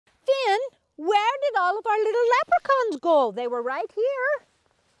Where did all of our little leprechauns go? They were right here.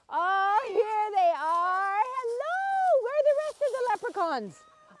 Oh, here they are. Hello, where are the rest of the leprechauns?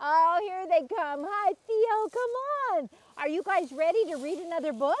 Oh, here they come. Hi, Theo, come on. Are you guys ready to read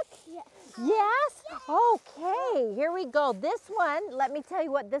another book? Yes. Yes? Okay, here we go. This one, let me tell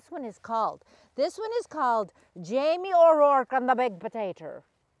you what this one is called. This one is called Jamie O'Rourke and the Big Potato.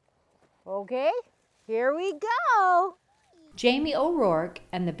 Okay, here we go. Jamie O'Rourke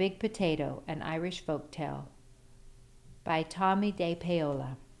and the Big Potato, an Irish Folktale by Tommy de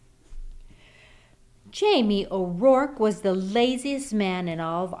Paola. Jamie O'Rourke was the laziest man in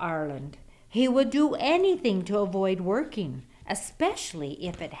all of Ireland. He would do anything to avoid working, especially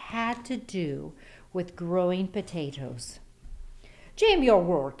if it had to do with growing potatoes. "Jamie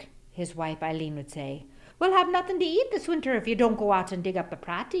O'Rourke," his wife Eileen would say, "we'll have nothing to eat this winter if you don't go out and dig up the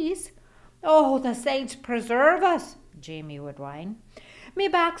praties." "Oh, the saints preserve us," Jamie would whine. "Me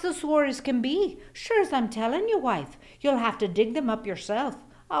back's as sore as can be. Sure as I'm telling you, wife, you'll have to dig them up yourself.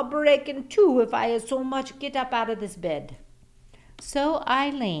 I'll break in two if I so much get up out of this bed." So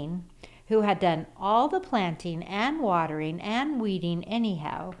Eileen, who had done all the planting and watering and weeding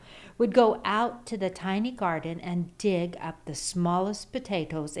anyhow, would go out to the tiny garden and dig up the smallest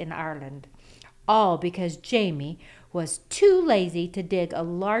potatoes in Ireland, all because Jamie was too lazy to dig a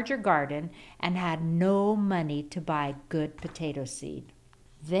larger garden and had no money to buy good potato seed.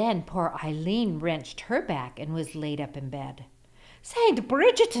 Then poor Eileen wrenched her back and was laid up in bed. "Saint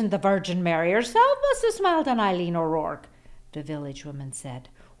Bridget and the Virgin Mary herself must have smiled on Eileen O'Rourke," the village woman said.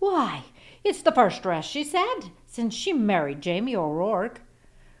 "Why, it's the first dress she said since she married Jamie O'Rourke."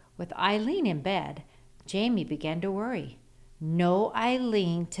 With Eileen in bed, Jamie began to worry. No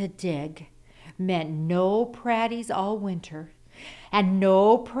Eileen to dig meant no praties all winter, and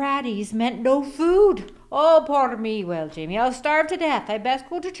no praties meant no food. "Oh, poor me," wailed Jamie. "I'll starve to death. I best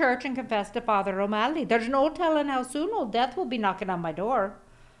go to church and confess to Father O'Malley. There's no telling how soon old Death will be knocking on my door."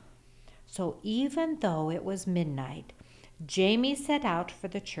 So even though it was midnight, Jamie set out for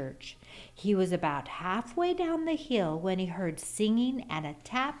the church. He was about halfway down the hill when he heard singing and a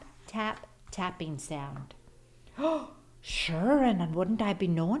tap, tap, tapping sound. "Oh, sure, and wouldn't I be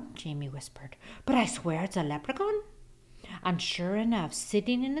knowing?" Jamie whispered. "But I swear it's a leprechaun." And sure enough,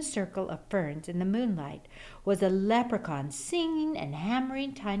 sitting in a circle of ferns in the moonlight, was a leprechaun singing and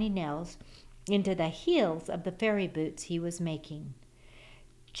hammering tiny nails into the heels of the fairy boots he was making.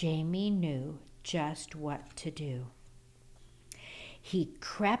 Jamie knew just what to do. He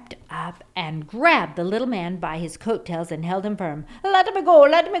crept up and grabbed the little man by his coattails and held him firm. "Let me go,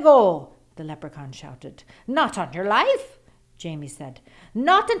 let me go," the leprechaun shouted. "Not on your life," Jamie said.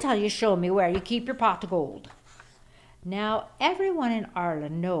 "Not until you show me where you keep your pot of gold." Now everyone in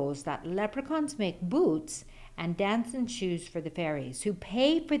Ireland knows that leprechauns make boots and dancing shoes for the fairies, who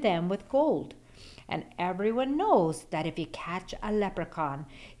pay for them with gold. And everyone knows that if you catch a leprechaun,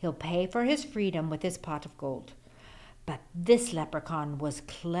 he'll pay for his freedom with his pot of gold. But this leprechaun was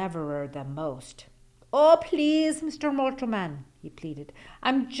cleverer than most. "Oh, please, Mr. Mortalman," he pleaded.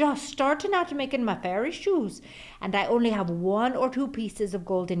 "I'm just starting out making my fairy shoes, and I only have 1 or 2 pieces of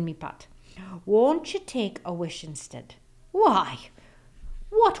gold in me pot. Won't you take a wish instead?" "Why,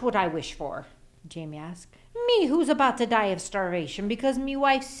 what would I wish for?" Jamie asked. "Me who's about to die of starvation because me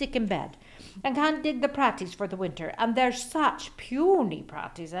wife's sick in bed and can't dig the praties for the winter, and they're such puny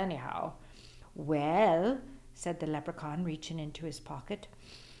praties anyhow." "Well," said the leprechaun, reaching into his pocket,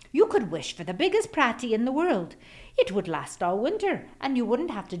 "you could wish for the biggest pratie in the world. It would last all winter, and you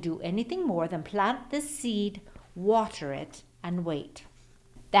wouldn't have to do anything more than plant the seed, water it, and wait."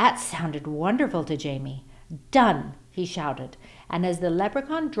 That sounded wonderful to Jamie. "Done!" he shouted, and as the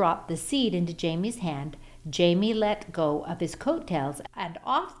leprechaun dropped the seed into Jamie's hand, Jamie let go of his coattails, and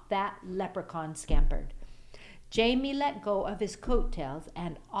off that leprechaun scampered. Jamie let go of his coattails,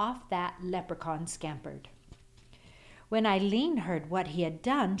 and off that leprechaun scampered. When Eileen heard what he had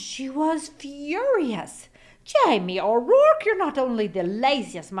done, she was furious. "Jamie O'Rourke, you're not only the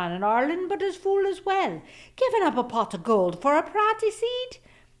laziest man in Ireland, but a fool as well, giving up a pot of gold for a pratie seed."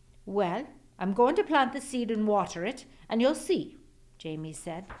 "Well, I'm going to plant the seed and water it, and you'll see," Jamie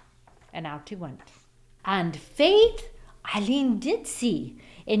said, and out he went. And faith, Eileen did see.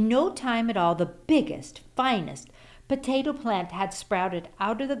 In no time at all, the biggest, finest potato plant had sprouted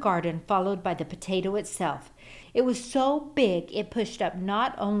out of the garden, followed by the potato itself. It was so big it pushed up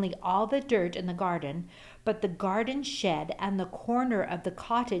not only all the dirt in the garden, but the garden shed and the corner of the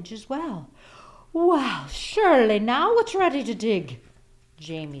cottage as well. "Well, surely now it's ready to dig,"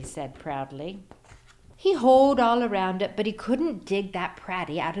 Jamie said proudly. He hoed all around it, but he couldn't dig that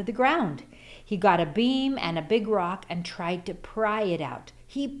pratie out of the ground. He got a beam and a big rock and tried to pry it out.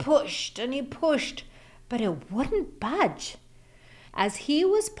 He pushed and he pushed, but it wouldn't budge. As he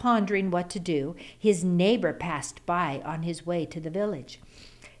was pondering what to do, his neighbor passed by on his way to the village.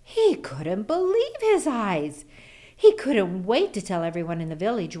 He couldn't believe his eyes. He couldn't wait to tell everyone in the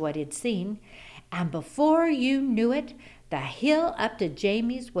village what he'd seen. And before you knew it, the hill up to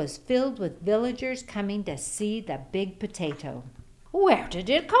Jamie's was filled with villagers coming to see the big potato. "Where did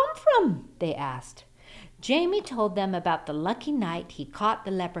it come from?" they asked. Jamie told them about the lucky night he caught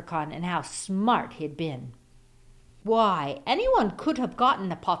the leprechaun and how smart he'd been. "Why, anyone could have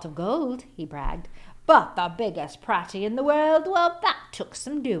gotten a pot of gold," he bragged. "But the biggest pratie in the world, well, that took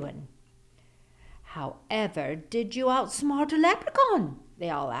some doing." "However did you outsmart a leprechaun?" they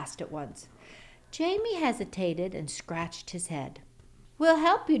all asked at once. Jamie hesitated and scratched his head. "We'll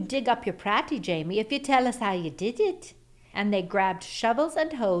help you dig up your pratie, Jamie, if you tell us how you did it." And they grabbed shovels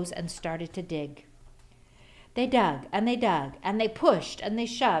and hoes and started to dig. They dug, and they pushed, and they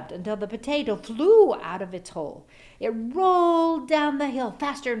shoved until the potato flew out of its hole. It rolled down the hill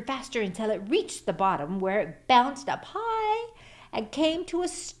faster and faster until it reached the bottom, where it bounced up high and came to a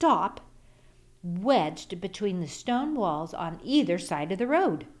stop, wedged between the stone walls on either side of the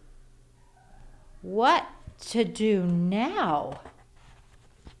road. What to do now?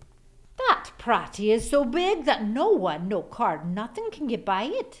 "That pratie is so big that no one, no cart, nothing can get by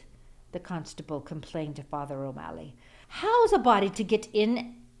it," the constable complained to Father O'Malley. "How's a body to get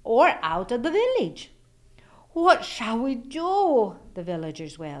in or out of the village?" "What shall we do?" the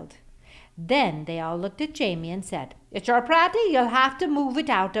villagers wailed. Then they all looked at Jamie and said, "It's your pratie, you'll have to move it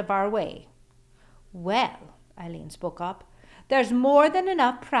out of our way." "Well," Eileen spoke up, "there's more than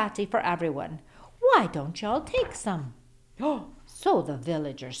enough pratie for everyone. Why don't y'all take some?" So the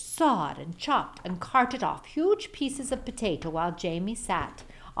villagers sawed and chopped and carted off huge pieces of potato while Jamie sat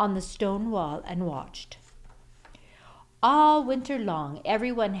on the stone wall and watched. All winter long,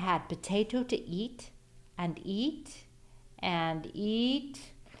 everyone had potato to eat and eat and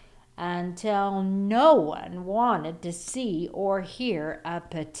eat until no one wanted to see or hear a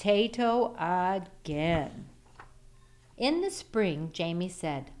potato again. In the spring, Jamie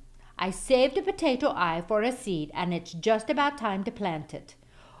said, "I saved a potato eye for a seed, and it's just about time to plant it."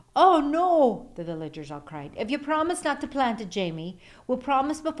 "Oh, no," the villagers all cried. "If you promise not to plant it, Jamie, we'll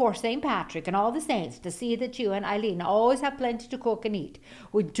promise before St. Patrick and all the saints to see that you and Eileen always have plenty to cook and eat.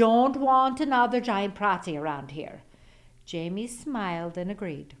 We don't want another giant pratie around here." Jamie smiled and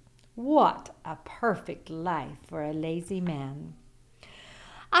agreed. What a perfect life for a lazy man.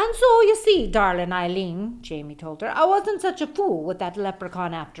 "And so you see, darling Eileen," Jamie told her, "I wasn't such a fool with that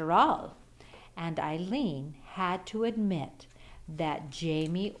leprechaun after all." And Eileen had to admit that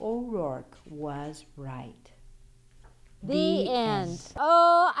Jamie O'Rourke was right. The end.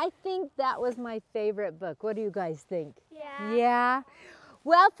 Oh, I think that was my favorite book. What do you guys think? Yeah. Yeah?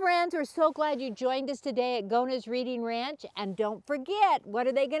 Well, friends, we're so glad you joined us today at Gona's Reading Ranch. And don't forget, what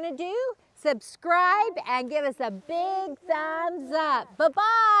are they going to do? Subscribe and give us a big thumbs up.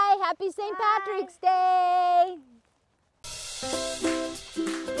 Bye-bye. Happy St. Patrick's Day.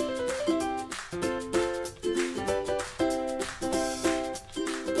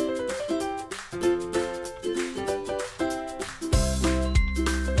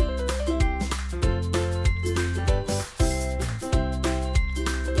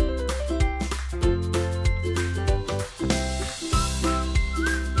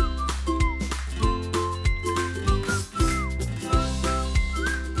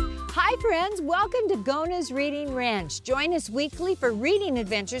 Friends, welcome to Gona's Reading Ranch. Join us weekly for reading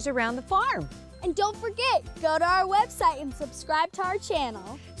adventures around the farm. And don't forget, go to our website and subscribe to our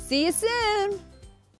channel. See you soon.